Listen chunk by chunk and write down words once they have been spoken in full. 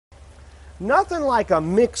Nothing like a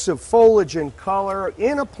mix of foliage and color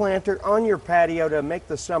in a planter on your patio to make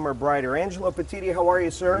the summer brighter. Angelo Petiti, how are you,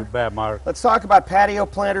 sir? You bet, Mark. Let's talk about patio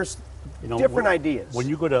planters, different ideas. When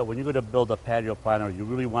you're gonna build a patio planter, you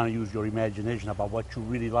really want to use your imagination about what you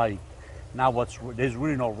really like. Now, there's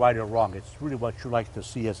really no right or wrong. It's really what you like to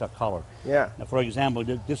see as a color. Yeah. Now, for example,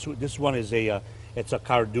 this one is it's a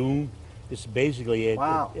cardoon. It's basically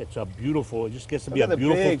it's a beautiful. It just gets to be a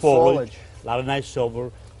beautiful foliage. A lot of nice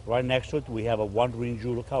silver. Right next to it, we have a wandering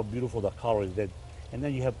Jew. Look how beautiful the color is. And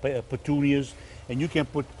then you have petunias, and you can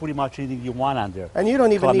put pretty much anything you want on there. And you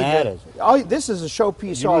don't even need to, this is a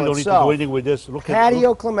showpiece all itself. You really don't need to do anything with this.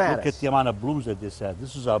 Patio clematis. Look at the amount of blooms that this has.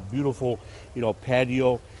 This is a beautiful,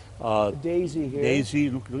 patio. Daisy here. Daisy,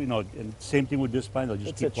 and same thing with this plant. They'll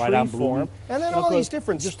just keep right on blooming. And then all these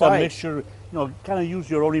different just spikes. A mixture. Kind of use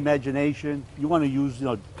your own imagination. You want to use,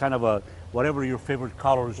 kind of whatever your favorite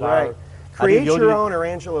colors are. Create your own, or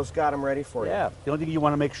Angelo's got them ready for you. Yeah. The only thing you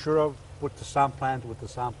want to make sure of, put the sun plant with the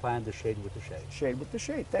sun plant, the shade with the shade. Shade with the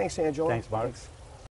shade. Thanks, Angelo. Thanks, Mark. Thanks.